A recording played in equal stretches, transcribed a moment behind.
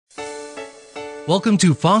Welcome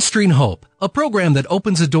to Fostering Hope, a program that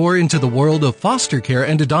opens a door into the world of foster care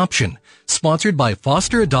and adoption, sponsored by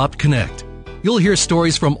Foster Adopt Connect. You'll hear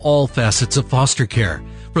stories from all facets of foster care,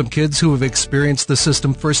 from kids who have experienced the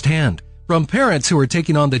system firsthand, from parents who are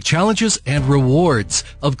taking on the challenges and rewards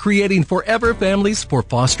of creating forever families for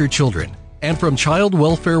foster children, and from child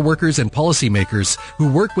welfare workers and policymakers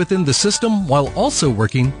who work within the system while also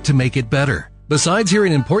working to make it better. Besides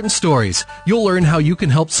hearing important stories, you'll learn how you can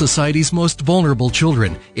help society's most vulnerable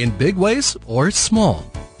children in big ways or small.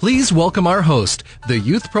 Please welcome our host, the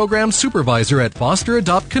Youth Program Supervisor at Foster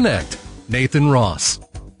Adopt Connect, Nathan Ross.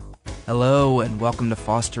 Hello and welcome to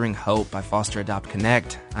Fostering Hope by Foster Adopt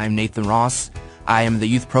Connect. I'm Nathan Ross. I am the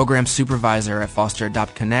Youth Program Supervisor at Foster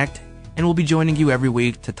Adopt Connect, and we'll be joining you every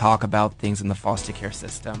week to talk about things in the foster care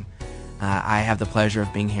system. I have the pleasure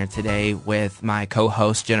of being here today with my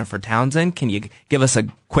co-host, Jennifer Townsend. Can you give us a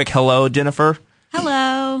quick hello, Jennifer?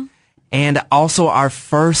 Hello. And also our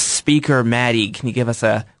first speaker, Maddie. Can you give us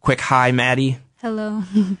a quick hi, Maddie? Hello.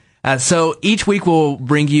 So each week we'll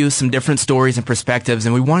bring you some different stories and perspectives,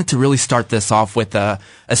 and we wanted to really start this off with a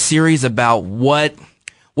series about what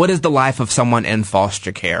is the life of someone in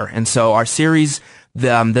foster care. And so our series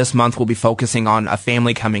this month will be focusing on a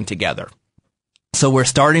family coming together. So we're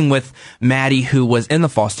starting with Maddie, who was in the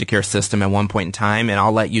foster care system at one point in time, and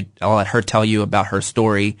I'll let her tell you about her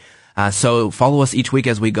story. So follow us each week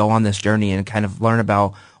as we go on this journey and kind of learn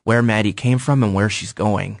about where Maddie came from and where she's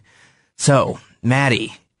going. So,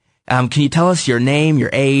 Maddie, can you tell us your name, your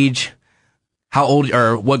age, how old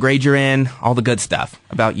or what grade you're in, all the good stuff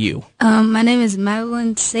about you? My name is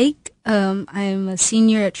Madeline Sake. I am a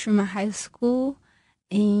senior at Truman High School,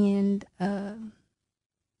 and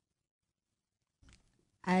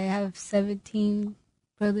I have 17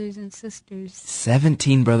 brothers and sisters.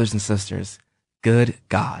 17 brothers and sisters. Good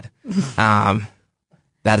God. That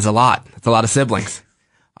is a lot. That's a lot of siblings.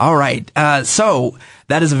 All right. So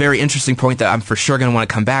that is a very interesting point that I'm for sure going to want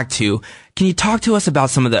to come back to. Can you talk to us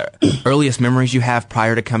about some of the earliest memories you have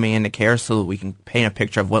prior to coming into care so that we can paint a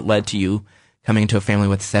picture of what led to you coming into a family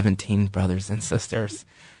with 17 brothers and sisters?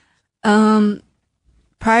 Prior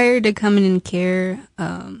to coming in care,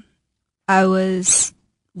 I was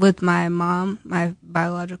with my mom, my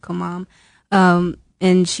biological mom,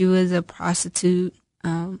 and she was a prostitute,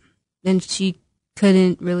 and she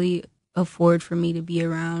couldn't really afford for me to be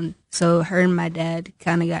around. So her and my dad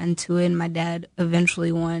kind of got into it, and my dad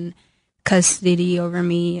eventually won custody over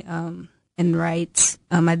me and rights.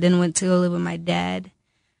 I then went to go live with my dad,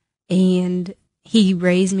 and he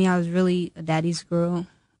raised me. I was really a daddy's girl,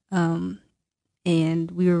 and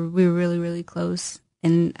we were really, really close,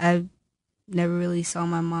 and I never really saw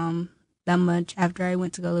my mom that much after I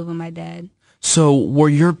went to go live with my dad. So were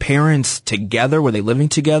your parents together? Were they living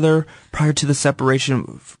together prior to the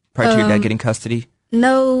separation, prior to your dad getting custody?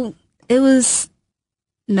 No,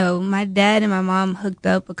 my dad and my mom hooked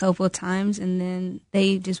up a couple of times, and then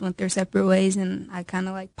they just went their separate ways, and I kind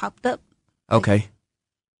of like popped up. Okay.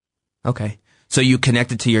 So you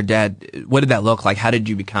connected to your dad. What did that look like? How did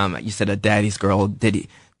you become, you said, a daddy's girl?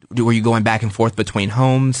 Were you going back and forth between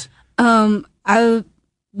homes?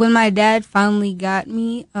 When my dad finally got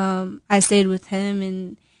me, I stayed with him,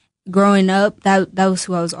 and growing up, that was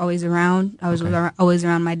who I was always around. I was always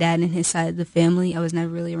around my dad and his side of the family. I was never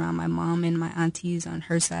really around my mom and my aunties on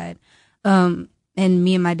her side. And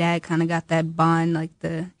me and my dad kind of got that bond, like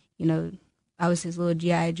I was his little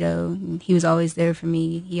G.I. Joe, and he was always there for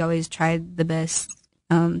me. He always tried the best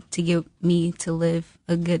to get me to live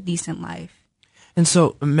a good, decent life. And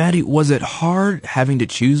so, Maddie, was it hard having to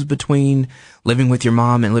choose between living with your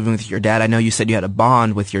mom and living with your dad? I know you said you had a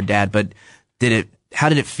bond with your dad, but how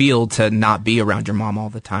did it feel to not be around your mom all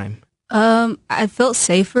the time? I felt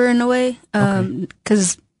safer in a way,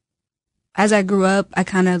 because as I grew up, I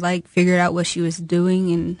kind of like figured out what she was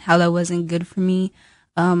doing and how that wasn't good for me.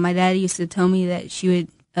 My dad used to tell me that she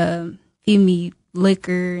would feed me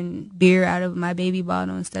liquor and beer out of my baby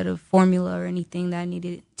bottle instead of formula or anything that I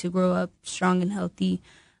needed to grow up strong and healthy.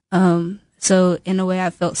 So in a way I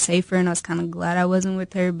felt safer, and I was kind of glad I wasn't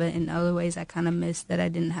with her, but in other ways I kind of missed that I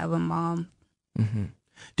didn't have a mom. Mm-hmm.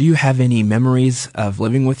 Do you have any memories of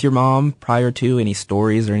living with your mom prior to, any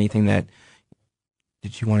stories or anything that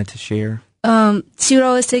you wanted to share? She would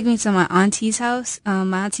always take me to my auntie's house.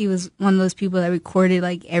 My auntie was one of those people that recorded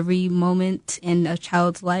like every moment in a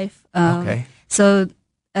child's life. Okay. So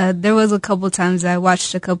there was a couple times I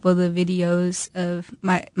watched a couple of the videos of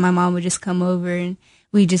my mom would just come over, and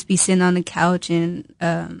we'd just be sitting on the couch, and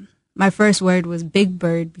my first word was Big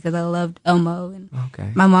Bird because I loved Elmo. And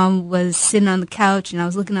okay. My mom was sitting on the couch, and I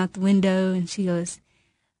was looking out the window, and she goes,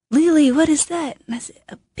 Lily, what is that? And I said,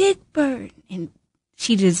 a big bird. And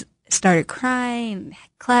she just started crying, and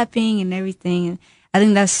clapping, and everything. And I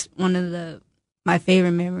think that's one of my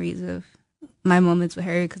favorite memories of my moments with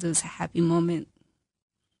her, because it was a happy moment.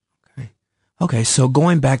 Okay, so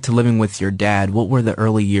going back to living with your dad, what were the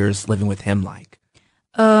early years living with him like?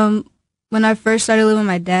 When I first started living with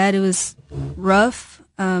my dad, it was rough.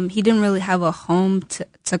 He didn't really have a home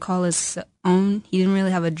to call his own. He didn't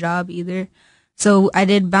really have a job either. So I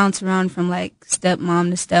did bounce around from like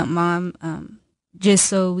stepmom to stepmom, just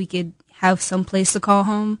so we could have some place to call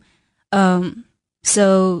home.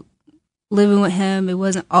 So living with him, it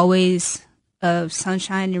wasn't always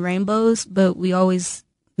sunshine and rainbows, but we always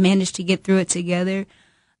managed to get through it together.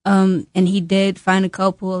 And he did find a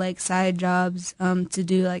couple like side jobs to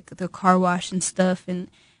do, like the car wash and stuff, and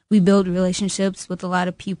we built relationships with a lot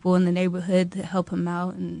of people in the neighborhood to help him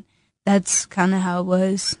out, and that's kind of how it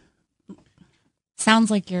was.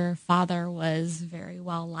 Sounds like your father was very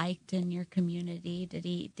well liked in your community. Did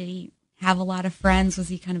he have a lot of friends? Was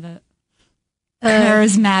he kind of a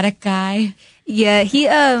charismatic guy? Yeah,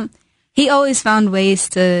 he always found ways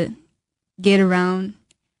to get around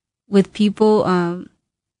with people, and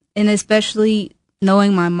especially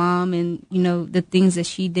knowing my mom and, you know, the things that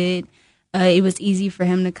she did, it was easy for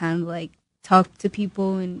him to kind of like talk to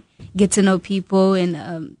people and get to know people.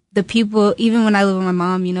 And the people, even when I lived with my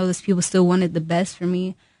mom, you know, those people still wanted the best for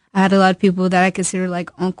me. I had a lot of people that I consider like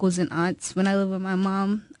uncles and aunts when I lived with my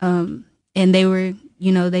mom, and they were,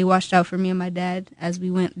 you know, they watched out for me and my dad as we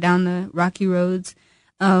went down the rocky roads.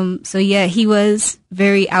 So yeah, he was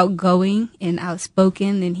very outgoing and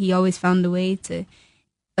outspoken, and he always found a way to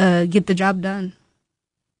get the job done.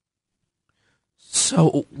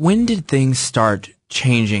 So when did things start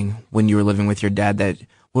changing when you were living with your dad, that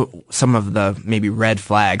some of the maybe red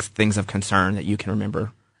flags, things of concern that you can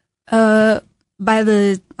remember? By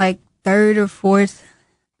the like third or fourth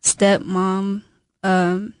stepmom,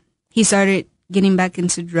 he started getting back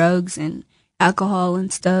into drugs and alcohol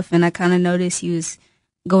and stuff, and I kind of noticed he was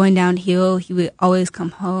going downhill. He would always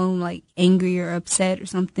come home like angry or upset or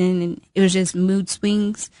something, and it was just mood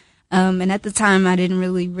swings. And at the time, I didn't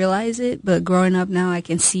really realize it, but growing up now, I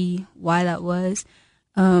can see why that was.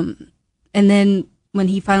 And then when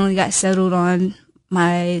he finally got settled on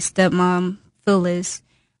my stepmom, Phyllis,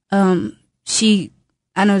 I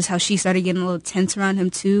noticed how she started getting a little tense around him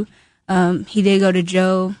too. He did go to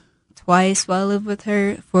jail twice while I lived with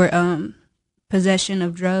her for possession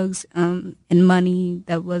of drugs and money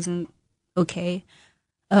that wasn't okay.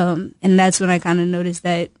 And that's when I kind of noticed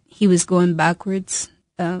that he was going backwards.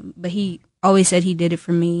 But he always said he did it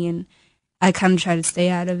for me, and I kind of tried to stay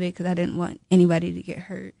out of it because I didn't want anybody to get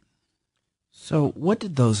hurt. So what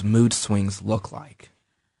did those mood swings look like?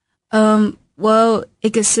 Well,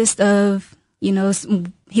 it consists of, you know,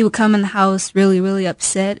 he would come in the house really, really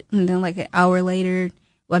upset, and then like an hour later,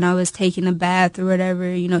 when I was taking a bath or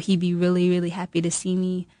whatever, you know, he'd be really, really happy to see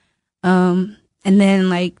me. And then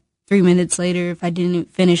like 3 minutes later, if I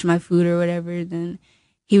didn't finish my food or whatever, then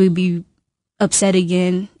he would be upset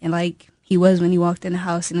again, and like he was when he walked in the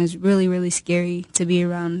house. And it was really, really scary to be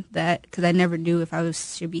around that, because I never knew if I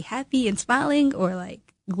should be happy and smiling or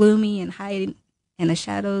like gloomy and hiding in the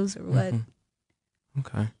shadows or what. Mm-hmm.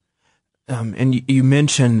 Okay. And you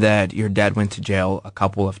mentioned that your dad went to jail a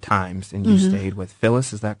couple of times, and you stayed with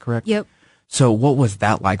Phyllis. Is that correct? Yep. So what was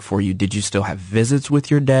that like for you? Did you still have visits with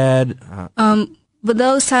your dad? But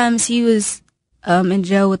those times he was in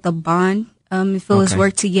jail with a bond. Phyllis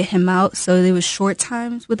worked to get him out, so there was short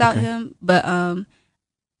times without him. But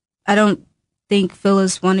I don't think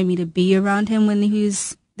Phyllis wanted me to be around him when he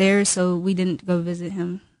was there, so we didn't go visit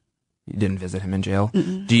him. You didn't visit him in jail?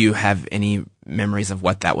 Mm-mm. Do you have any memories of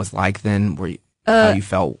what that was like then? How you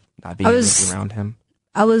felt not being able to be around him?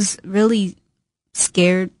 I was really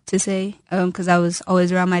scared to say, because I was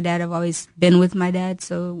always around my dad. I've always been with my dad.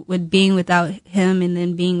 So with being without him and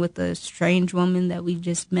then being with a strange woman that we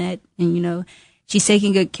just met, and, you know, she's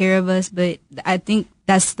taking good care of us. But I think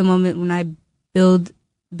that's the moment when I built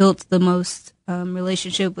the most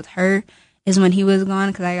relationship with her, is when he was gone,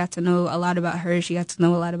 because I got to know a lot about her. She got to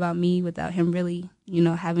know a lot about me without him really, you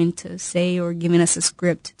know, having to say or giving us a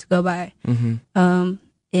script to go by. Mm-hmm.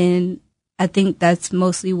 And I think that's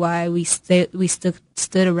mostly why we stood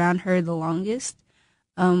around her the longest,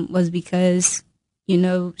 was because, you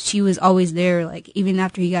know, she was always there. Like, even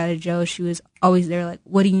after he got out of jail, she was always there. Like,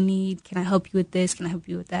 what do you need? Can I help you with this? Can I help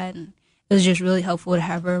you with that? And it was just really helpful to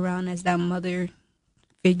have her around as that mother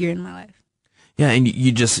figure in my life. Yeah, and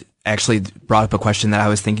you just actually brought up a question that I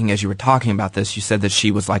was thinking as you were talking about this. You said that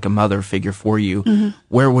she was like a mother figure for you.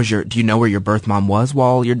 Mm-hmm. Do you know where your birth mom was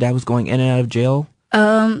while your dad was going in and out of jail?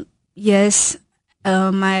 Yes.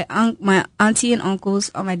 My auntie and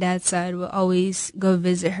uncles on my dad's side would always go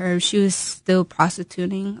visit her. She was still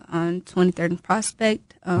prostituting on 23rd and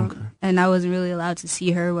Prospect, and I wasn't really allowed to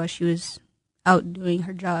see her while she was out doing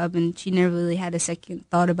her job, and she never really had a second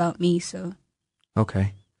thought about me. So,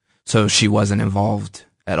 okay, so she wasn't involved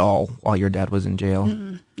at all while your dad was in jail.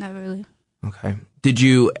 Not really. Okay. Did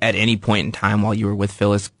you, at any point in time while you were with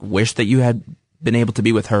Phyllis, wish that you had been able to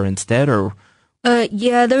be with her instead, or?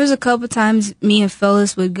 Yeah, there was a couple times me and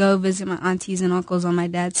Phyllis would go visit my aunties and uncles on my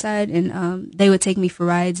dad's side, and they would take me for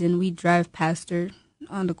rides, and we'd drive past her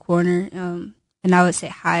on the corner, and I would say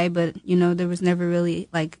hi, but, there was never really,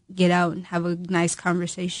 get out and have a nice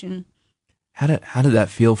conversation. How did that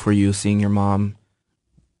feel for you, seeing your mom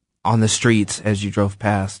on the streets as you drove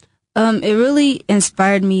past? It really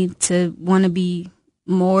inspired me to want to be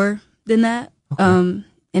more than that, Okay. and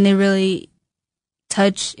it really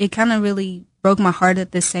it kind of really broke my heart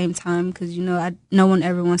at the same time because, no one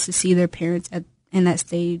ever wants to see their parents in that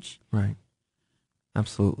stage. Right.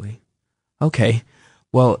 Absolutely. Okay.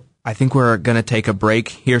 Well, I think we're going to take a break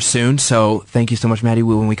here soon. So thank you so much, Maddie.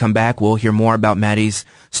 When we come back, we'll hear more about Maddie's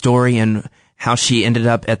story and how she ended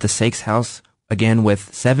up at the Sakes house again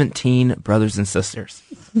with 17 brothers and sisters.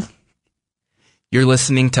 You're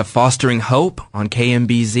listening to Fostering Hope on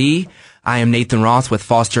KMBZ. I am Nathan Ross with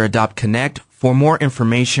Foster Adopt Connect. For more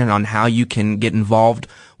information on how you can get involved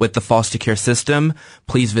with the foster care system,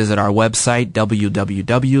 please visit our website,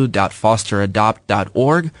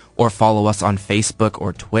 www.fosteradopt.org, or follow us on Facebook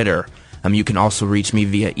or Twitter. You can also reach me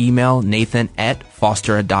via email,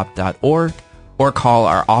 nathan@fosteradopt.org, or call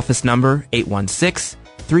our office number,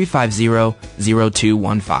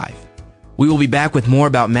 816-350-0215. We will be back with more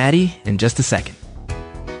about Maddie in just a second.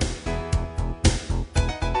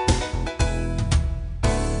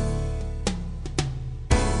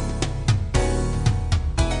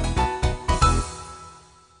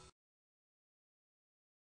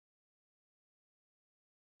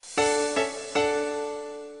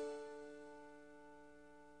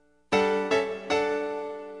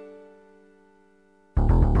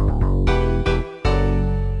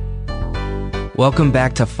 Welcome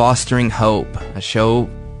back to Fostering Hope, a show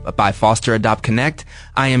by Foster Adopt Connect.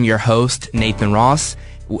 I am your host, Nathan Ross,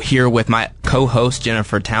 here with my co-host,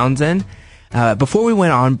 Jennifer Townsend. Before we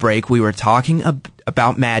went on break, we were talking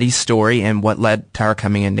about Maddie's story and what led to her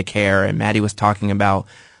coming into care. And Maddie was talking about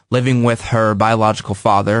living with her biological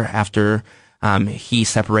father after he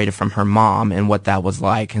separated from her mom and what that was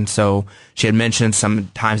like. And so she had mentioned some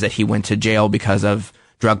times that he went to jail because of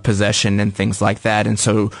drug possession and things like that. And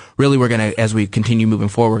so really we're going to, as we continue moving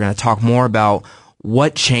forward, we're going to talk more about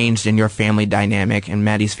what changed in your family dynamic and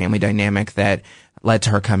Maddie's family dynamic that led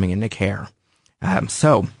to her coming into care.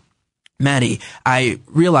 So, Maddie, I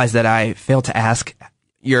realized that I failed to ask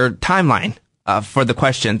your timeline for the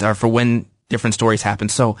questions or for when different stories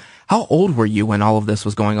happened. So how old were you when all of this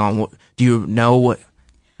was going on? Do you know,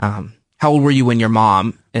 how old were you when your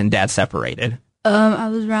mom and dad separated? I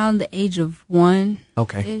was around the age of 1-ish.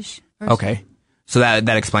 Okay. Okay. So that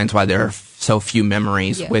explains why there are so few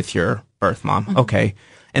memories with your birth mom. Mm-hmm. Okay.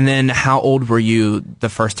 And then how old were you the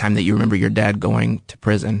first time that you remember your dad going to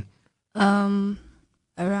prison? Around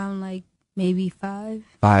maybe 5.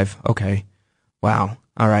 5. Okay. Wow.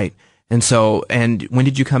 All right. And when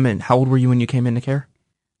did you come in? How old were you when you came into care?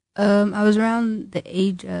 I was around the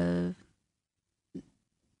age of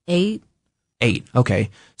 8. 8.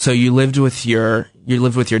 Okay. So you lived with your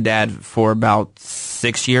dad for about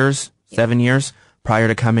 6 years, 7 years prior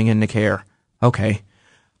to coming into care. Okay.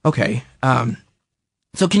 Okay.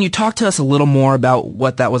 So can you talk to us a little more about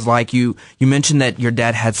what that was like? You mentioned that your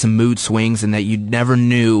dad had some mood swings and that you never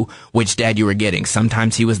knew which dad you were getting.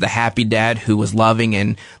 Sometimes he was the happy dad who was loving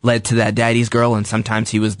and led to that daddy's girl, and sometimes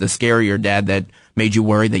he was the scarier dad that made you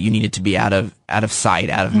worry that you needed to be out of sight,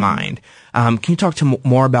 out of mind. Can you talk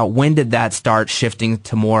more about when did that start shifting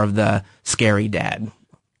to more of the scary dad?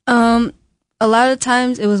 A lot of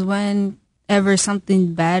times it was whenever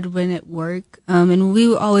something bad went at work. And we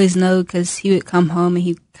would always know because he would come home and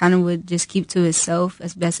he kind of would just keep to himself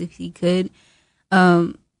as best as he could.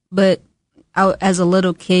 But as a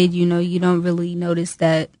little kid, you don't really notice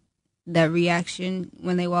that reaction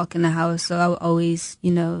when they walk in the house. So I would always,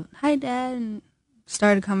 hi, Dad, and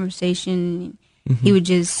start a conversation. Mm-hmm. He would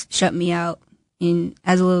just shut me out. And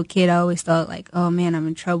as a little kid, I always thought oh man, I'm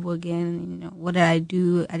in trouble again. What did I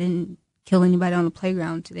do? I didn't kill anybody on the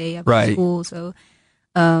playground today after school. So,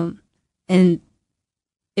 and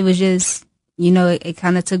it was just, it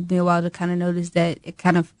kind of took me a while to kind of notice that I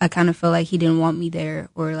kind of felt like he didn't want me there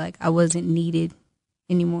or I wasn't needed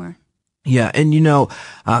anymore. Yeah, and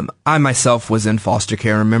I myself was in foster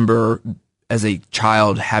care. I remember as a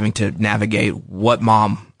child having to navigate what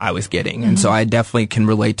mom I was getting. And so I definitely can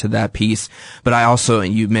relate to that piece. But I also,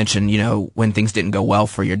 you mentioned, when things didn't go well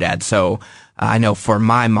for your dad. So I know for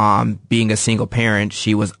my mom, being a single parent,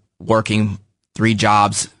 she was working 3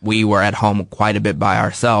 jobs. We were at home quite a bit by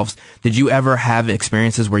ourselves. Did you ever have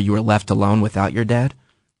experiences where you were left alone without your dad?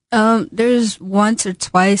 There's once or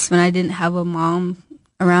twice when I didn't have a mom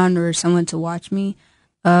around or someone to watch me.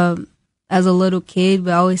 As a little kid,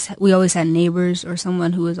 we always had neighbors or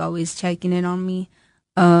someone who was always checking in on me.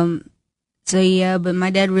 So yeah, but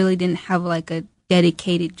my dad really didn't have like a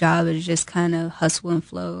dedicated job. It was just kind of hustle and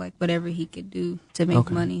flow, like whatever he could do to make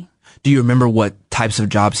money. Do you remember what types of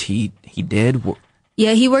jobs he did?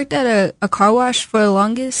 Yeah, he worked at a car wash for the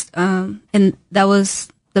longest, and that was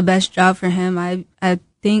the best job for him. I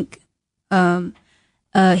think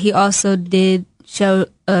he also did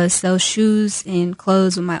sell shoes and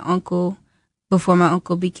clothes with my uncle before my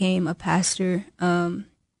uncle became a pastor. And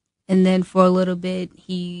then for a little bit,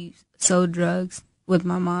 he sold drugs with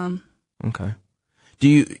my mom. Okay. Do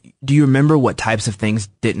you remember what types of things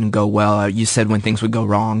didn't go well? You said when things would go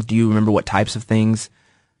wrong. Do you remember what types of things?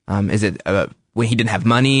 Is it when he didn't have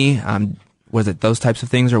money? Was it those types of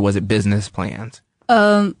things, or was it business plans?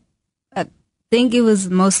 I think it was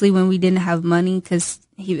mostly when we didn't have money, because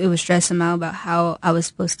it was stressing him out about how I was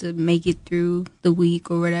supposed to make it through the week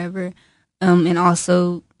or whatever. And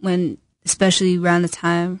also especially around the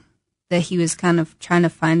time that he was kind of trying to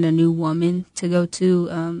find a new woman to go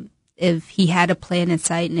to. If he had a plan in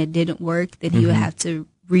sight and it didn't work, then he would have to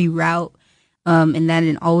reroute, and that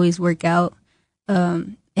didn't always work out.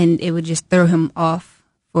 And it would just throw him off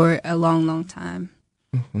for a long, long time.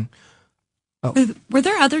 Mm-hmm. Oh. Were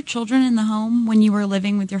there other children in the home when you were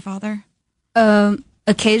living with your father?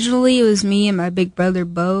 Occasionally it was me and my big brother,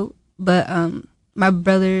 Bo, but my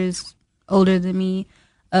brother is older than me.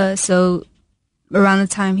 So around the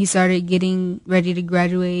time he started getting ready to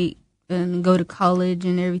graduate and go to college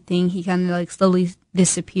and everything, he kind of like slowly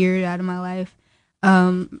disappeared out of my life.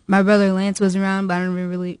 My brother Lance was around, but I don't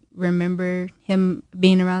really remember him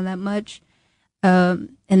being around that much. And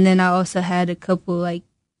then I also had a couple like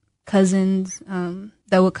cousins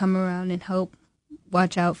that would come around and help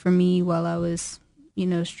watch out for me while I was,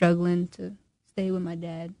 struggling to stay with my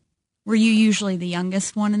dad. Were you usually the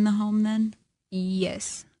youngest one in the home then?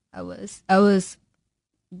 Yes, I was. I was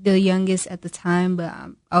the youngest at the time, but I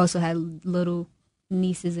also had little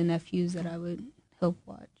nieces and nephews that I would help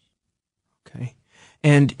watch. Okay.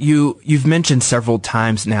 And you've mentioned several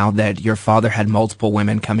times now that your father had multiple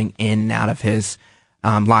women coming in and out of his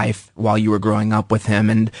life while you were growing up with him.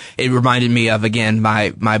 And it reminded me of, again,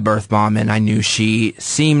 my birth mom, and I knew she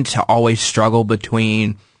seemed to always struggle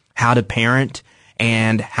between how to parent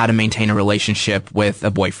and how to maintain a relationship with a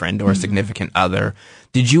boyfriend or a significant other.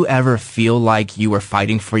 Did you ever feel like you were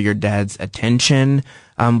fighting for your dad's attention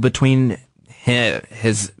between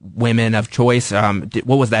his women of choice?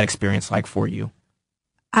 What was that experience like for you?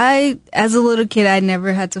 As a little kid, I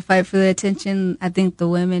never had to fight for the attention. I think the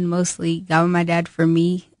women mostly got with my dad for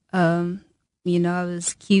me. I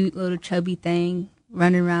was a cute little chubby thing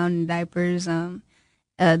running around in diapers.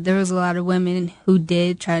 There was a lot of women who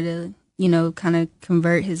did try to, kind of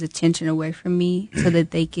convert his attention away from me so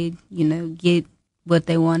that they could, get what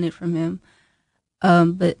they wanted from him.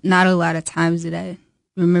 But not a lot of times did I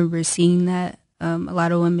remember seeing that. A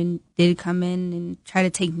lot of women did come in and try to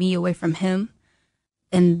take me away from him.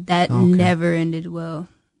 And that never ended well.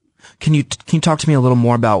 Can you talk to me a little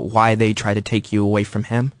more about why they tried to take you away from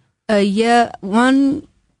him? Yeah, one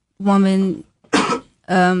woman,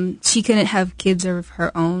 she couldn't have kids of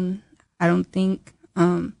her own, I don't think.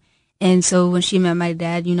 And so when she met my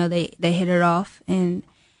dad, they hit it off. And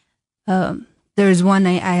there was one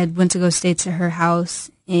night I went to go stay to her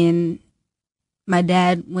house, and my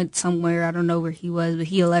dad went somewhere. I don't know where he was, but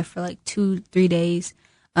he left for like 2-3 days.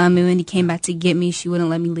 And when he came back to get me, she wouldn't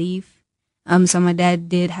let me leave. So my dad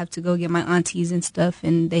did have to go get my aunties and stuff,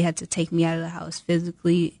 and they had to take me out of the house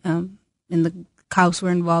physically. And the cops were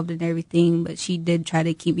involved in everything, but she did try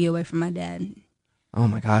to keep me away from my dad. Oh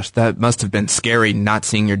my gosh, that must have been scary, not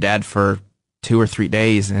seeing your dad for 2 or 3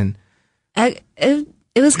 days. And it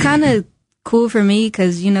was kind of cool for me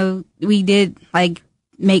because, we did like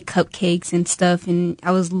make cupcakes and stuff, and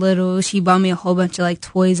I was little. She bought me a whole bunch of like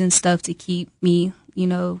toys and stuff to keep me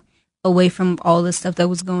away from all the stuff that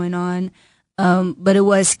was going on. But it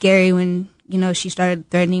was scary when, she started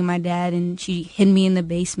threatening my dad, and she hid me in the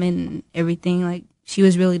basement and everything. Like, she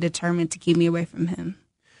was really determined to keep me away from him.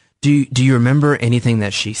 Do you remember anything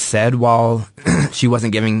that she said while she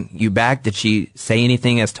wasn't giving you back? Did she say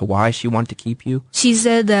anything as to why she wanted to keep you? She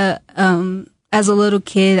said that as a little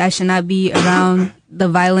kid, I should not be around the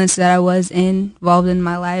violence that I was involved in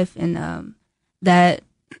my life, and that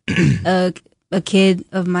a kid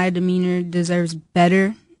of my demeanor deserves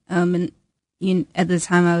better. And at the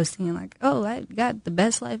time, I was thinking like, oh, I got the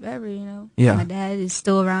best life ever. Yeah. My dad is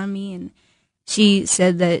still around me, and she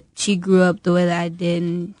said that she grew up the way that I did,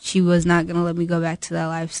 and she was not going to let me go back to that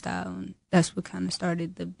lifestyle. And that's what kind of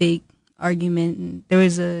started the big argument. And there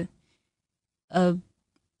was I think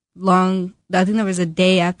there was a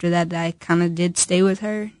day after that I kind of did stay with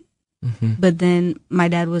her. Mm-hmm. But then my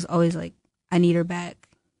dad was always like, I need her back.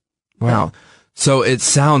 Wow. So it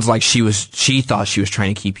sounds like she thought she was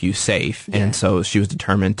trying to keep you safe. Yeah. And so she was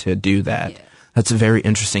determined to do that. Yeah. That's very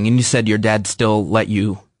interesting. And you said your dad still let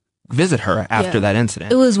you visit her after that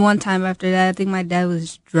incident. It was one time after that. I think my dad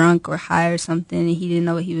was drunk or high or something, and he didn't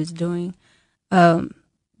know what he was doing.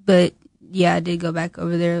 But yeah, I did go back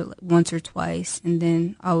over there once or twice, and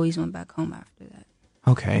then always went back home after that.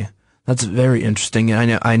 Okay, that's very interesting.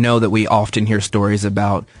 And I know that we often hear stories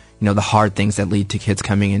about the hard things that lead to kids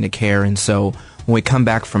coming into care. And so when we come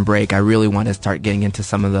back from break, I really want to start getting into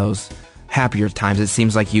some of those happier times. It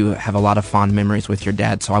seems like you have a lot of fond memories with your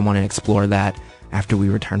dad, so I want to explore that after we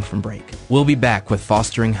return from break. We'll be back with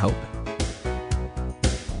Fostering Hope.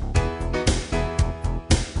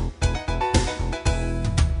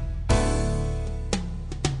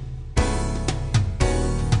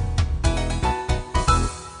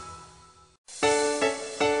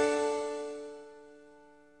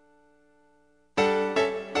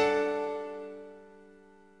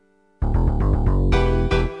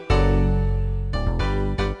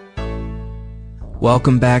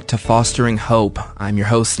 Welcome back to Fostering Hope. I'm your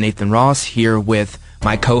host, Nathan Ross, here with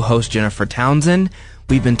my co-host, Jennifer Townsend.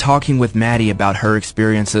 We've been talking with Maddie about her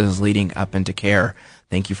experiences leading up into care.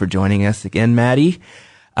 Thank you for joining us again, Maddie.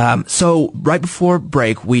 So right before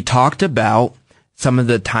break, we talked about some of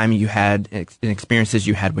the time you had and experiences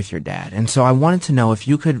you had with your dad. And so I wanted to know if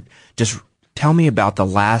you could just tell me about the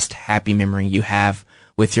last happy memory you have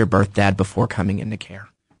with your birth dad before coming into care.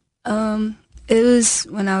 It was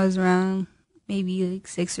when I was around maybe like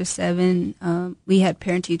 6 or 7. We had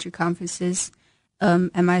parent-teacher conferences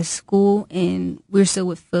at my school, and we were still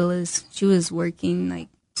with Phyllis. She was working like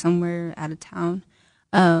somewhere out of town.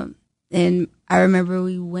 And I remember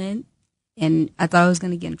we went, and I thought I was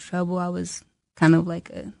going to get in trouble. I was kind of like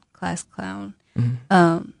a class clown.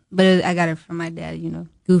 Mm-hmm. But I got it from my dad,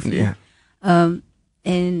 goofy. Yeah.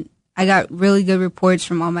 And I got really good reports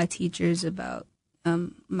from all my teachers about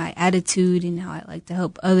my attitude and how I like to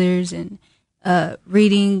help others, and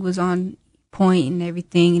reading was on point and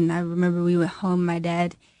everything. And I remember we went home, my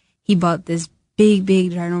dad, he bought this big,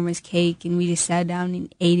 ginormous cake, and we just sat down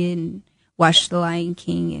and ate it and watched The Lion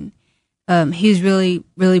King. And he was really,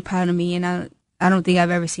 really proud of me. And I don't think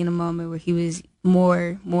I've ever seen a moment where he was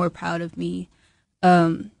more proud of me.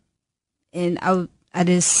 And that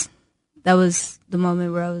was the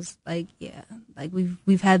moment where I was like, yeah, like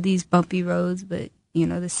we've had these bumpy roads, but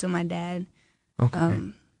this is still my dad. Okay.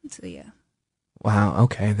 So yeah. Wow.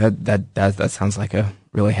 Okay. That sounds like a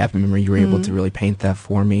really happy memory. You were able to really paint that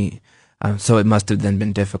for me. So it must have then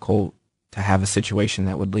been difficult to have a situation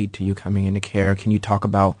that would lead to you coming into care. Can you talk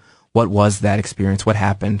about what was that experience? What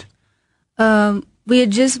happened? We had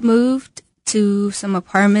just moved to some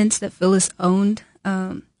apartments that Phyllis owned.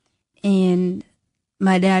 And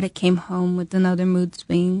my dad came home with another mood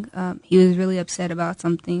swing. He was really upset about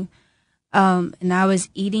something. And I was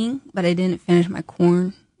eating, but I didn't finish my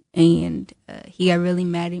corn. And he got really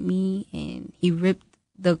mad at me, and he ripped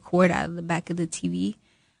the cord out of the back of the TV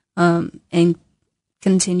and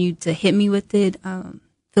continued to hit me with it.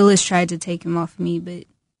 Phyllis tried to take him off me, but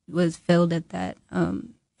failed at that.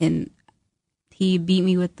 And he beat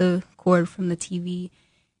me with the cord from the TV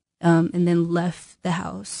and then left the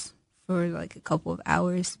house for like a couple of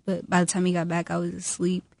hours. But by the time he got back, I was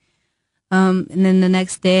asleep. And then the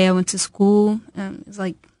next day I went to school. It was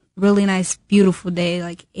like really nice, beautiful day,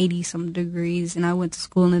 like 80-some degrees, and I went to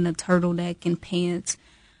school in a turtleneck and pants.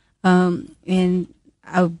 And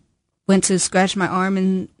I went to scratch my arm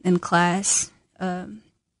in class,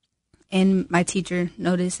 and my teacher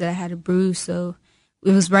noticed that I had a bruise, so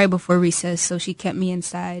it was right before recess, so she kept me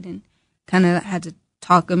inside and kind of had to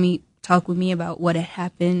talk with me about what had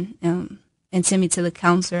happened, and sent me to the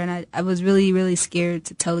counselor. And I was really, really scared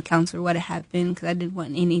to tell the counselor what had happened because I didn't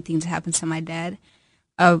want anything to happen to my dad.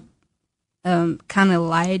 I kind of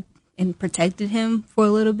lied and protected him for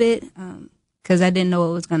a little bit because I didn't know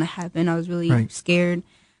what was going to happen. I was really scared.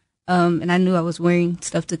 And I knew I was wearing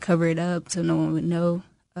stuff to cover it up so no one would know.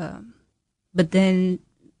 But then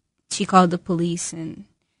she called the police, and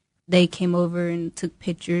they came over and took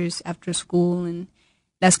pictures after school, and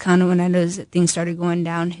that's kind of when I noticed that things started going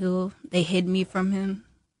downhill. They hid me from him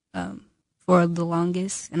for the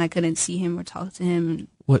longest, and I couldn't see him or talk to him.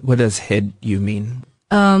 What does hid you mean?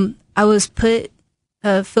 I was put.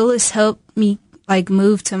 Phyllis helped me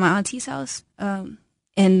move to my auntie's house.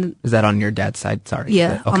 And is that on your dad's side? Sorry.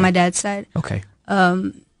 Yeah, okay. On my dad's side. Okay.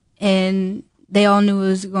 And they all knew what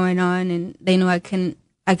was going on, and they knew I couldn't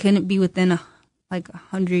be within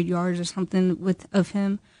 100 yards or something of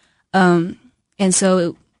him. And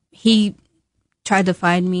so he tried to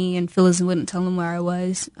find me, and Phyllis wouldn't tell him where I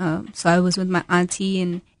was. So I was with my auntie,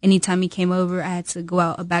 and anytime he came over, I had to go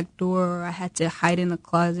out a back door, or I had to hide in a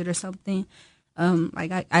closet or something.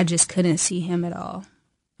 I just couldn't see him at all.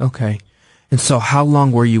 Okay. And so how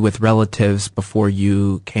long were you with relatives before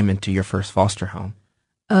you came into your first foster home?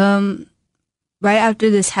 Right after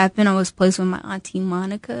this happened, I was placed with my auntie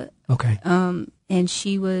Monica. Okay. And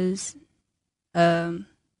she was, the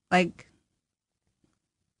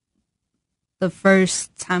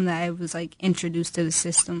first time that I was introduced to the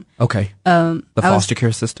system. Okay. The foster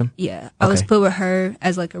care system? Yeah. I was put with her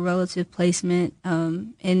as a relative placement.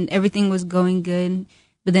 And everything was going good,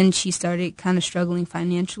 but then she started kind of struggling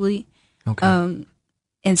financially. Okay.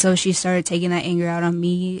 And so she started taking that anger out on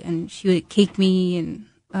me, and she would kick me, and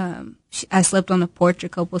I slept on the porch a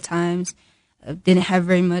couple times. Didn't have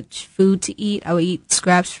very much food to eat. I would eat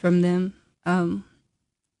scraps from them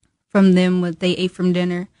what they ate from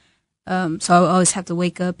dinner. So I would always have to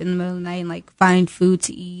wake up in the middle of the night and find food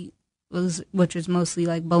to eat, which was mostly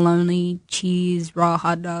bologna, cheese, raw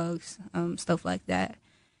hot dogs, stuff like that.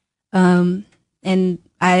 And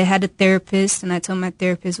I had a therapist, and I told my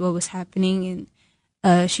therapist what was happening,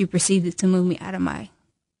 and she proceeded to move me out of my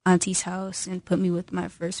auntie's house and put me with my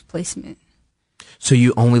first placement. So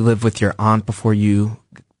you only lived with your aunt before you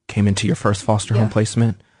came into your first foster home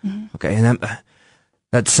placement? Mm-hmm. Okay, and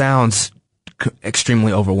that sounds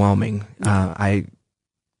extremely overwhelming. I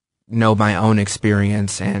know my own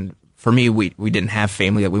experience, and for me, we didn't have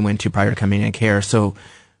family that we went to prior to coming in care. So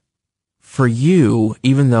for you,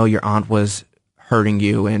 even though your aunt was hurting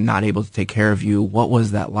you and not able to take care of you, what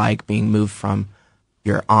was that like, being moved from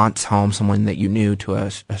your aunt's home, someone that you knew, to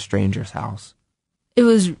a stranger's house? It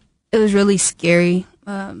was really scary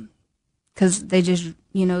because they just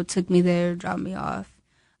took me there, dropped me off,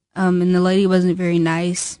 and the lady wasn't very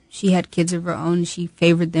nice. She had kids of her own. She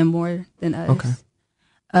favored them more than us. Okay.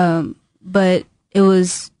 But it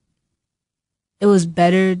was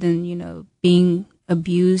better than being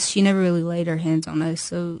abused. She never really laid her hands on us,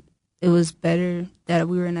 so it was better that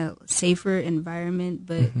we were in a safer environment,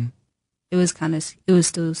 but mm-hmm. it was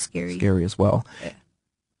still scary. Scary as well. Yeah.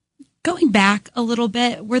 Going back a little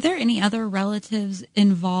bit, were there any other relatives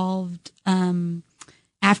involved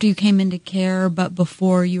after you came into care, but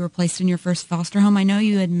before you were placed in your first foster home? I know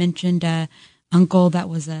you had mentioned a uncle that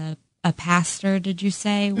was a pastor, did you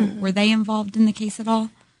say? Mm-hmm. Were they involved in the case at all?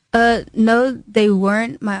 No, they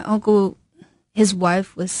weren't. My uncle, his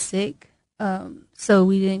wife was sick, so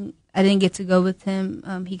I didn't get to go with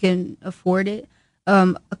him. He couldn't afford it.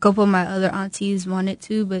 A couple of my other aunties wanted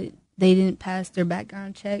to, but they didn't pass their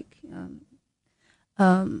background check.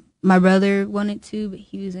 My brother wanted to, but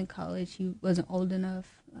he was in college. He wasn't old enough.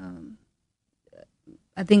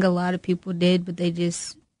 I think a lot of people did, but they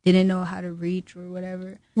just didn't know how to reach or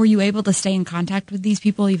whatever. Were you able to stay in contact with these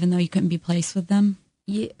people even though you couldn't be placed with them?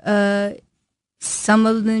 Yeah, some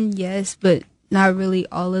of them, yes, but not really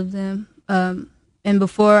all of them. And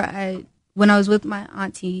when I was with my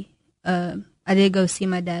auntie, I did go see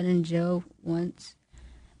my dad in jail once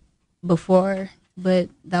before, but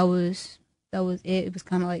that was it. It was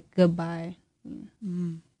kind of like goodbye.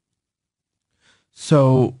 Mm.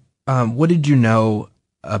 So, what did you know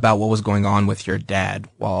about what was going on with your dad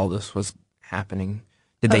while all this was happening?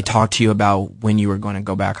 Did they talk to you about when you were going to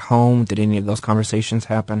go back home? Did any of those conversations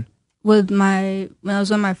happen? When I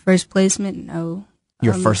was on my first placement, no.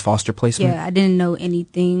 Your first foster placement? Yeah, I didn't know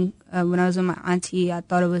anything. When I was with my auntie, I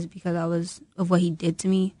thought it was because of what he did to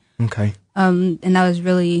me. Okay. And that was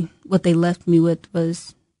really what they left me with.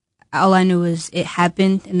 Was all I knew was it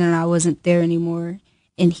happened, and then I wasn't there anymore,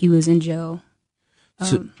 and he was in jail.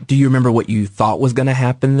 So do you remember what you thought was going to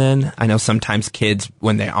happen then? I know sometimes kids,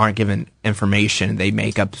 when they aren't given information, they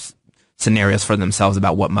make up scenarios for themselves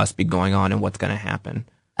about what must be going on and what's going to happen.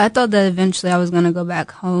 I thought that eventually I was going to go back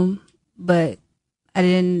home, but I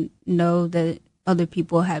didn't know that other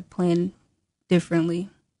people had planned differently.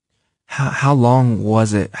 How long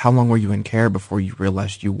was it? How long were you in care before you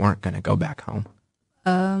realized you weren't going to go back home?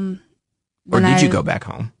 Or did you go back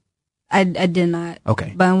home? I did not.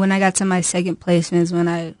 Okay. But when I got to my second placement is when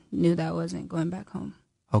I knew that I wasn't going back home.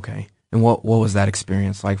 Okay. And what was that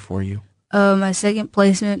experience like for you? My second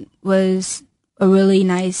placement was a really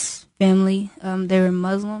nice family. They were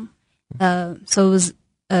Muslim. So it was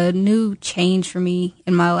a new change for me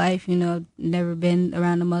in my life. You know, never been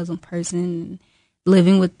around a Muslim person.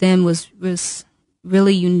 Living with them was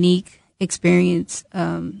really unique experience.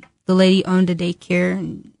 The lady owned a daycare,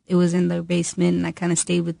 and it was in their basement, and I kind of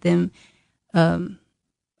stayed with them.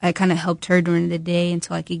 I kind of helped her during the day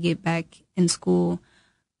until I could get back in school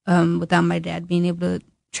without my dad being able to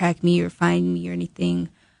track me or find me or anything.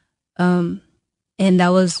 And that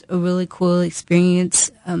was a really cool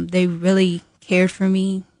experience. They really cared for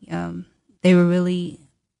me. They were really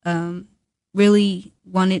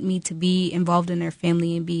wanted me to be involved in their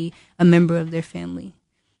family and be a member of their family.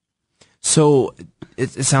 So it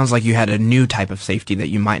sounds like you had a new type of safety that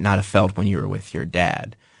you might not have felt when you were with your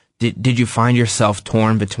dad. Did you find yourself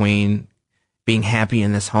torn between being happy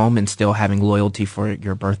in this home and still having loyalty for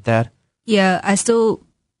your birth dad? Yeah, I still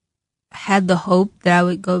had the hope that I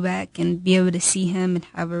would go back and be able to see him and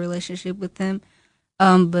have a relationship with him.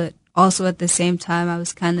 But also at the same time, I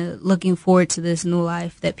was kind of looking forward to this new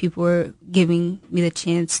life that people were giving me the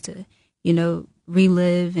chance to, you know,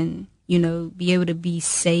 relive and, you know, be able to be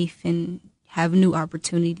safe and have new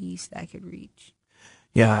opportunities that I could reach.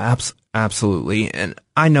 Yeah, absolutely. And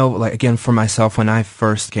I know, like, again, for myself, when I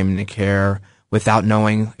first came into care, without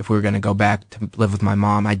knowing if we were going to go back to live with my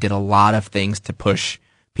mom, I did a lot of things to push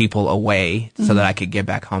people away so that I could get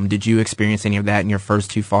back home. Did you experience any of that in your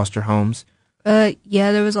first two foster homes?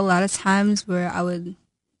 Yeah, there was a lot of times where I would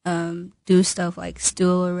do stuff like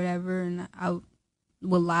steal or whatever, and I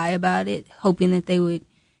would lie about it, hoping that they would,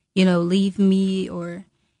 you know, leave me or,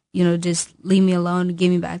 you know, just leave me alone and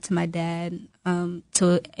give me back to my dad,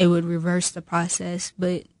 so it would reverse the process.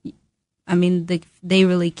 But I mean, they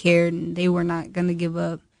really cared, and they were not gonna give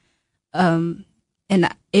up. And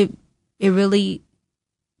it really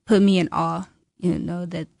put me in awe, you know,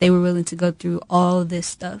 that they were willing to go through all this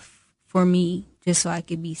stuff for me just so I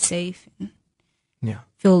could be safe and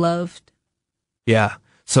feel loved. Yeah.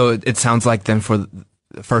 So it sounds like then for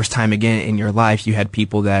the first time again in your life, you had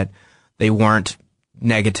people that they weren't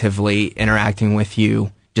negatively interacting with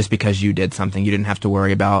you just because you did something. You didn't have to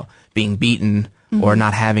worry about being beaten or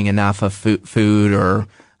not having enough of food or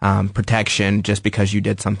protection just because you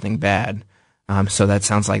did something bad. So that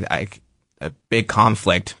sounds like a big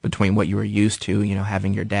conflict between what you were used to, you know,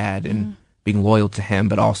 having your dad and being loyal to him,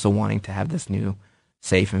 but also wanting to have this new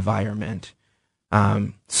safe environment.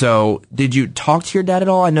 So did you talk to your dad at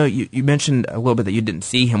all? I know you mentioned a little bit that you didn't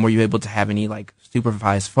see him. Were you able to have any like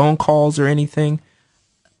supervised phone calls or anything?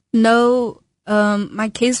 No, my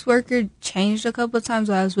caseworker changed a couple of times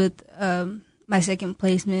while I was with my second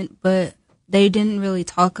placement, but they didn't really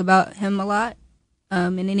talk about him a lot.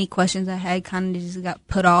 And any questions I had kind of just got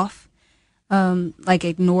put off, like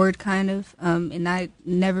ignored kind of. And I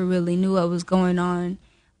never really knew what was going on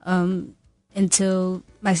until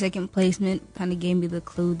my second placement kind of gave me the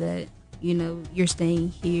clue that, you know, you're staying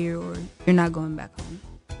here or you're not going back home.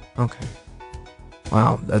 Okay.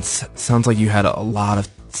 Wow, that sounds like you had a lot of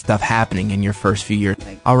stuff happening in your first few years.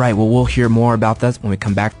 All right, well, we'll hear more about that when we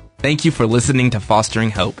come back. Thank you for listening to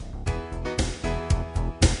Fostering Hope.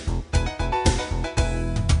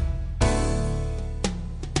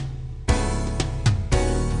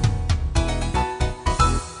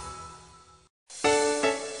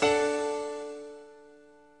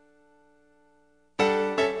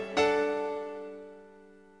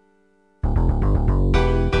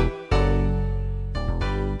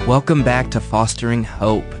 Welcome back to Fostering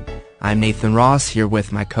Hope. I'm Nathan Ross here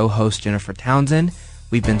with my co-host Jennifer Townsend.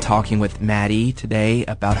 We've been talking with Maddie today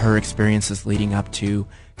about her experiences leading up to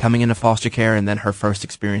coming into foster care and then her first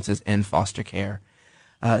experiences in foster care.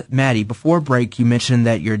 Maddie, before break, you mentioned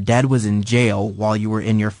that your dad was in jail while you were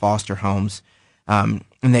in your foster homes, and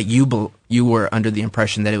that you were under the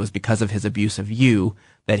impression that it was because of his abuse of you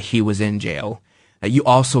that he was in jail. You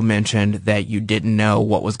also mentioned that you didn't know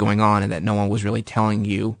what was going on and that no one was really telling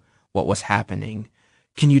you what was happening.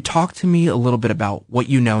 Can you talk to me a little bit about what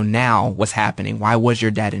you know now was happening? Why was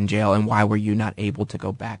your dad in jail and why were you not able to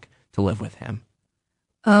go back to live with him?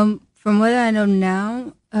 From what I know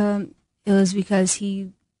now, it was because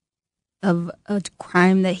of a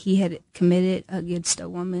crime that he had committed against a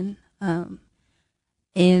woman.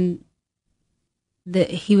 And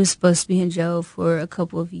that he was supposed to be in jail for a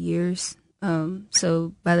couple of years.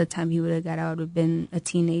 So by the time he would have got out, I would have been a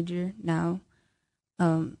teenager now.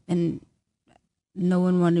 And no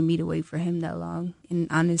one wanted me to wait for him that long. And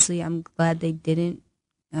honestly, I'm glad they didn't,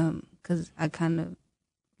 because I kind of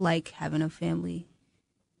like having a family.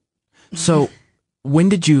 So when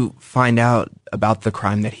did you find out about the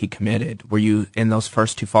crime that he committed? Were you in those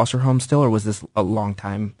first 2 foster homes still, or was this a long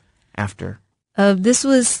time after? This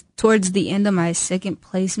was towards the end of my second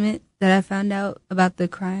placement that I found out about the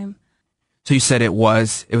crime. So you said it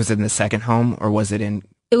was in the second home, or was it in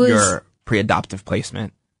your pre-adoptive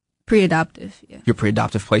placement? Pre-adoptive, yeah. Your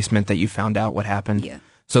pre-adoptive placement that you found out what happened? Yeah.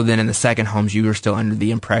 So then in the second homes, you were still under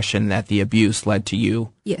the impression that the abuse led to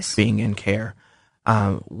you Yes. being in care.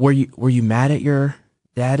 Were you mad at your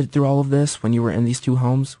dad through all of this when you were in these 2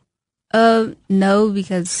 homes? No,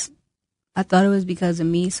 because I thought it was because of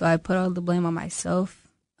me, so I put all the blame on myself.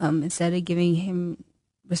 Instead of giving him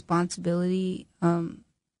responsibility,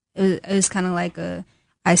 it was kind of like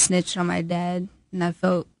I snitched on my dad, and I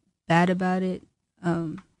felt bad about it.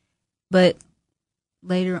 But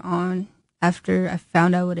later on, after I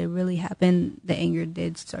found out what had really happened, the anger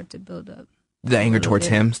did start to build up. The anger towards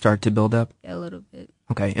him started to build up? Yeah, a little bit.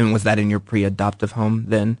 Okay. And was that in your pre-adoptive home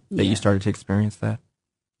then that you Yeah. started to experience that?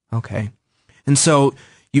 Okay. And so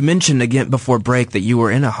you mentioned again before break that you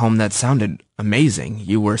were in a home that sounded amazing.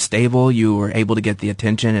 You were stable. You were able to get the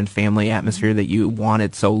attention and family atmosphere that you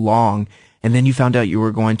wanted so long. And then you found out you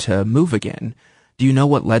were going to move again. Do you know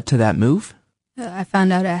what led to that move? I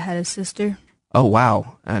found out I had a sister, Oh,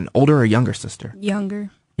 wow. An older or younger sister? younger.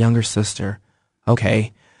 Younger sister.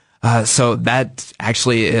 Okay. So that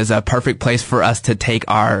actually is a perfect place for us to take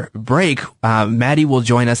our break. Maddie will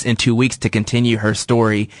join us in 2 weeks to continue her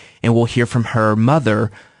story, and we'll hear from her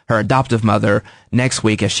mother, her adoptive mother, next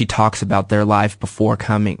week as she talks about their life before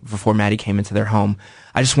Maddie came into their home.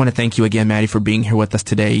 I just want to thank you again, Maddie, for being here with us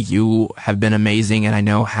today. You have been amazing, and I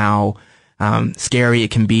know how scary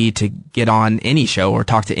it can be to get on any show or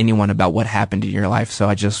talk to anyone about what happened in your life. So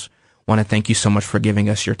I just want to thank you so much for giving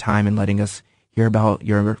us your time and letting us hear about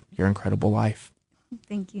your incredible life.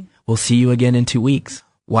 Thank you. We'll see you again in 2 weeks.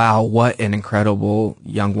 Wow, what an incredible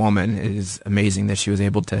young woman. It is amazing that she was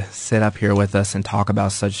able to sit up here with us and talk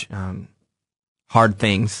about such hard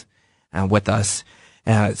things with us.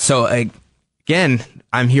 So again,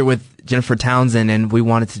 I'm here with Jennifer Townsend, and we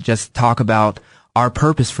wanted to just talk about our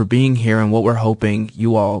purpose for being here and what we're hoping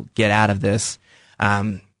you all get out of this.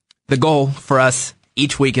 The goal for us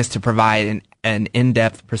each week is to provide an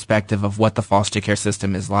in-depth perspective of what the foster care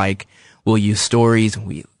system is like. We'll use stories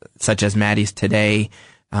such as Maddie's today,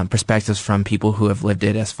 perspectives from people who have lived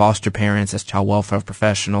it as foster parents, as child welfare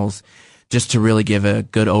professionals, just to really give a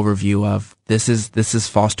good overview of this is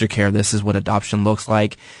foster care. This is what adoption looks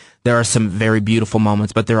like. There are some very beautiful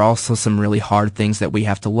moments, but there are also some really hard things that we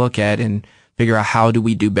have to look at and figure out how do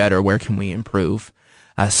we do better? Where can we improve?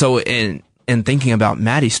 So in thinking about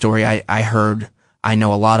Maddie's story, I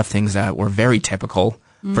know a lot of things that were very typical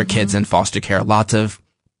for kids in foster care. Lots of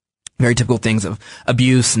very typical things of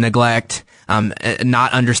abuse, neglect,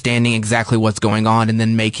 not understanding exactly what's going on, and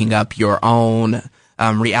then making up your own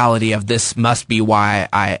reality of this must be why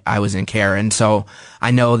I was in care. And so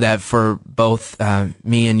I know that for both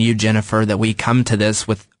me and you, Jennifer, that we come to this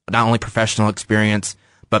with not only professional experience,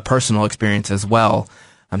 but personal experience as well.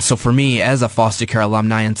 So for me, as a foster care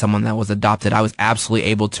alumni and someone that was adopted, I was absolutely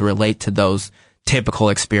able to relate to those typical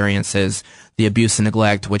experiences, the abuse and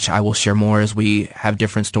neglect, which I will share more as we have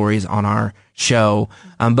different stories on our show,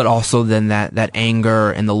 but also then that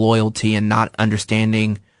anger and the loyalty and not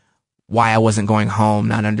understanding why I wasn't going home,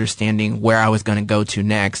 not understanding where I was going to go to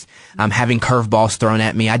next, having curveballs thrown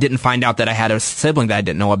at me. I didn't find out that I had a sibling that I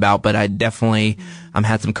didn't know about, but I definitely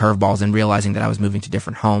had some curveballs and realizing that I was moving to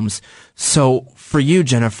different homes. So for you,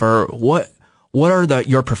 Jennifer, what are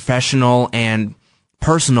your professional and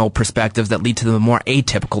personal perspectives that lead to the more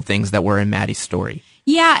atypical things that were in Maddie's story?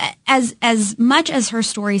 Yeah, as much as her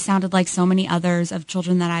story sounded like so many others of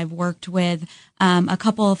children that I've worked with, a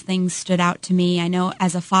couple of things stood out to me. I know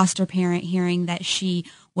as a foster parent, hearing that she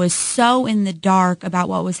was so in the dark about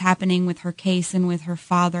what was happening with her case and with her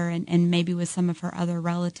father and maybe with some of her other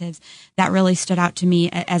relatives, that really stood out to me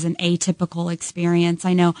as an atypical experience.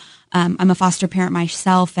 I know I'm a foster parent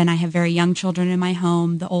myself, and I have very young children in my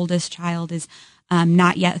home. The oldest child is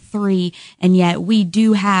not yet 3, and yet we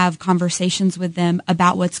do have conversations with them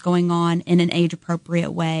about what's going on in an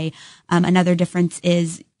age-appropriate way. Another difference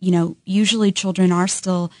is, usually children are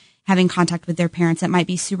still having contact with their parents. It might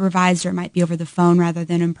be supervised or it might be over the phone rather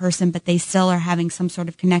than in person, but they still are having some sort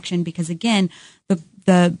of connection because, again,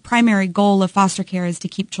 the primary goal of foster care is to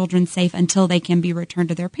keep children safe until they can be returned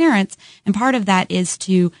to their parents, and part of that is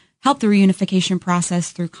to help the reunification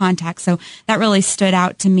process through contact. So that really stood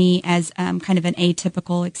out to me as kind of an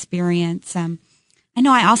atypical experience. I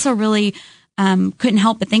know I also really couldn't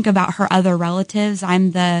help but think about her other relatives.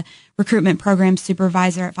 I'm the recruitment program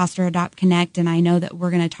supervisor at Foster Adopt Connect, and I know that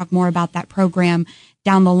we're going to talk more about that program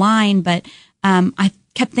down the line. But I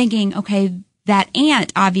kept thinking, okay, that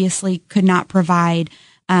aunt obviously could not provide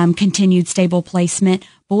continued stable placement.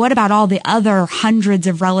 But what about all the other hundreds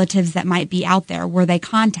of relatives that might be out there? Were they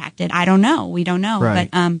contacted? I don't know. We don't know. Right.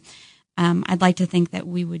 But I'd like to think that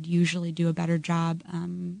we would usually do a better job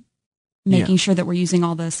making sure that we're using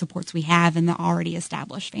all the supports we have in the already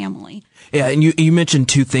established family. Yeah, and you mentioned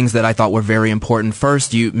two things that I thought were very important.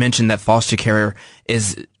 First, you mentioned that foster care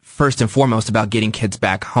is first and foremost about getting kids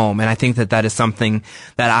back home. And I think that that is something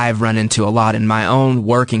that I've run into a lot in my own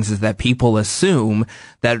workings, is that people assume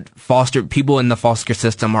that people in the foster care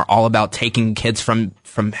system are all about taking kids from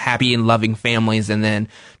happy and loving families and then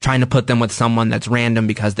trying to put them with someone that's random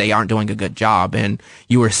because they aren't doing a good job. And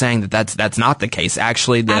you were saying that that's not the case.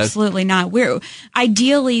 Actually, absolutely not.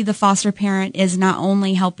 Ideally, the foster parent is not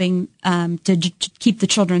only helping to keep the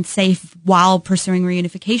children safe while pursuing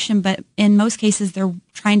reunification, but in most cases, they're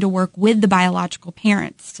trying to work with the biological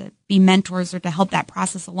parents to be mentors or to help that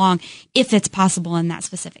process along if it's possible in that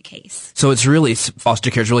specific case. So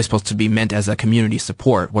foster care is really supposed to be meant as a community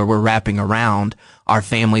support where we're wrapping around our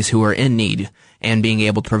families who are in need and being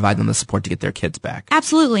able to provide them the support to get their kids back.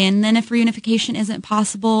 Absolutely. And then if reunification isn't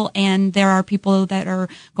possible and there are people that are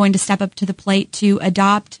going to step up to the plate to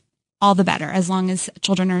adopt, all the better, as long as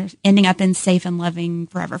children are ending up in safe and loving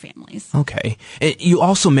forever families. Okay. You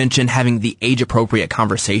also mentioned having the age-appropriate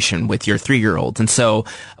conversation with your 3-year-olds. And so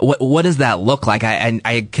what does that look like?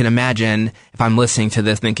 I can imagine if I'm listening to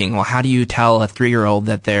this thinking, well, how do you tell a 3-year-old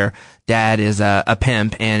that their dad is a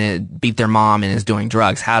pimp and it beat their mom and is doing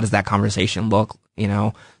drugs? How does that conversation look,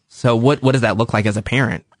 So what does that look like as a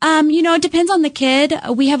parent? It depends on the kid.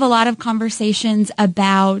 We have a lot of conversations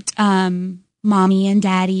about mommy and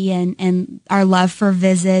daddy and our love for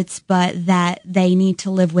visits, but that they need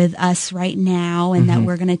to live with us right now and that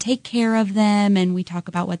we're going to take care of them. And we talk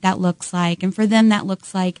about what that looks like. And for them, that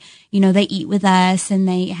looks like, they eat with us and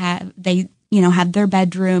they have their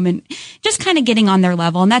bedroom and just kind of getting on their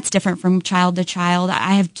level. And that's different from child to child.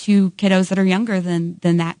 I have 2 kiddos that are younger than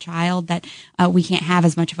that child that we can't have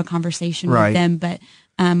as much of a conversation with them. But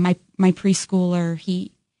my preschooler,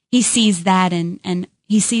 he sees that and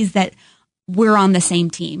he sees that we're on the same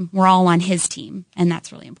team. We're all on his team, and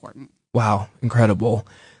that's really important. Wow, incredible.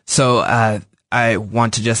 So I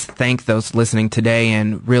want to just thank those listening today,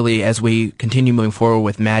 and really as we continue moving forward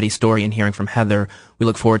with Maddie's story and hearing from Heather, we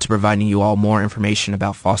look forward to providing you all more information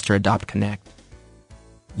about Foster Adopt Connect.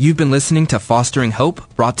 You've been listening to Fostering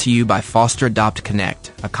Hope, brought to you by Foster Adopt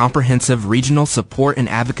Connect, a comprehensive regional support and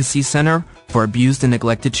advocacy center for abused and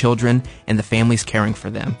neglected children and the families caring for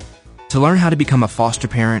them. To learn how to become a foster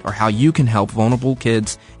parent or how you can help vulnerable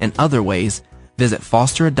kids in other ways, visit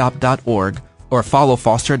fosteradopt.org or follow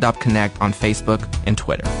Foster Adopt Connect on Facebook and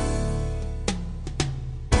Twitter.